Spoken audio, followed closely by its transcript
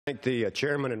Thank the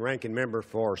chairman and ranking member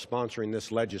for sponsoring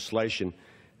this legislation.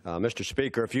 Mr.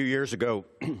 Speaker, a few years ago,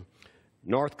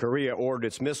 North Korea ordered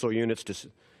its missile units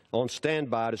on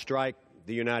standby to strike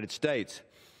the United States.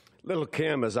 Little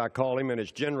Kim, as I call him, and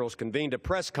his generals convened a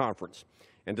press conference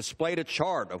and displayed a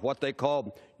chart of what they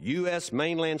called U.S.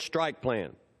 mainland strike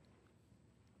plan.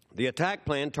 The attack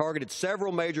plan targeted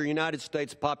several major United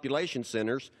States population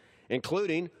centers,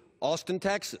 including Austin,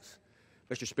 Texas.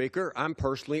 Mr. Speaker, I'm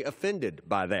personally offended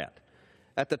by that.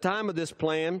 At the time of this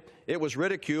plan, it was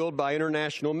ridiculed by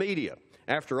international media.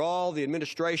 After all, the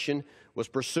administration was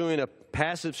pursuing a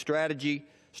passive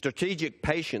strategic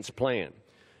patience plan.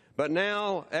 But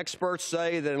now experts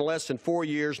say that in less than 4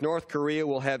 years, North Korea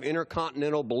will have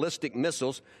intercontinental ballistic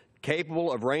missiles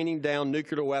capable of raining down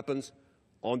nuclear weapons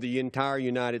on the entire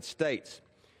United States.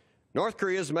 North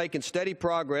Korea is making steady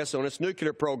progress on its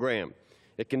nuclear program.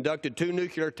 It conducted 2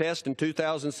 nuclear tests in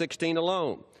 2016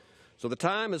 alone. So the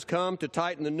time has come to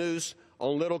tighten the noose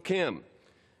on Little Kim.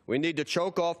 We need to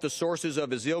choke off the sources of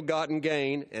his ill-gotten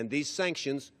gain, and these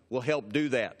sanctions will help do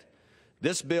that.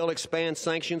 This bill expands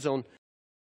sanctions on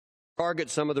target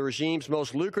some of the regime's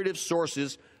most lucrative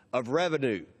sources of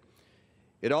revenue.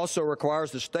 It also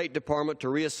requires the State Department to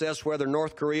reassess whether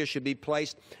North Korea should be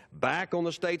placed back on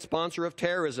the state sponsor of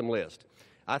terrorism list.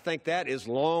 I think that is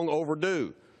long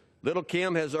overdue. Little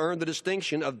Kim has earned the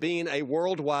distinction of being a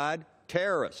worldwide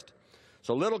terrorist.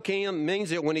 So Little Kim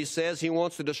means it when he says he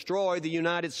wants to destroy the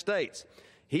United States.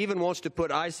 He even wants to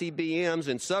put ICBMs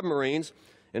in submarines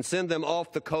and send them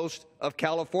off the coast of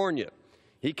California.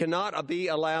 He cannot be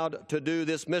allowed to do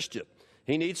this mischief.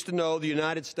 He needs to know the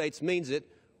United States means it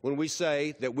when we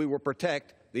say that we will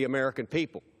protect the American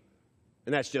people.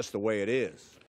 And that's just the way it is.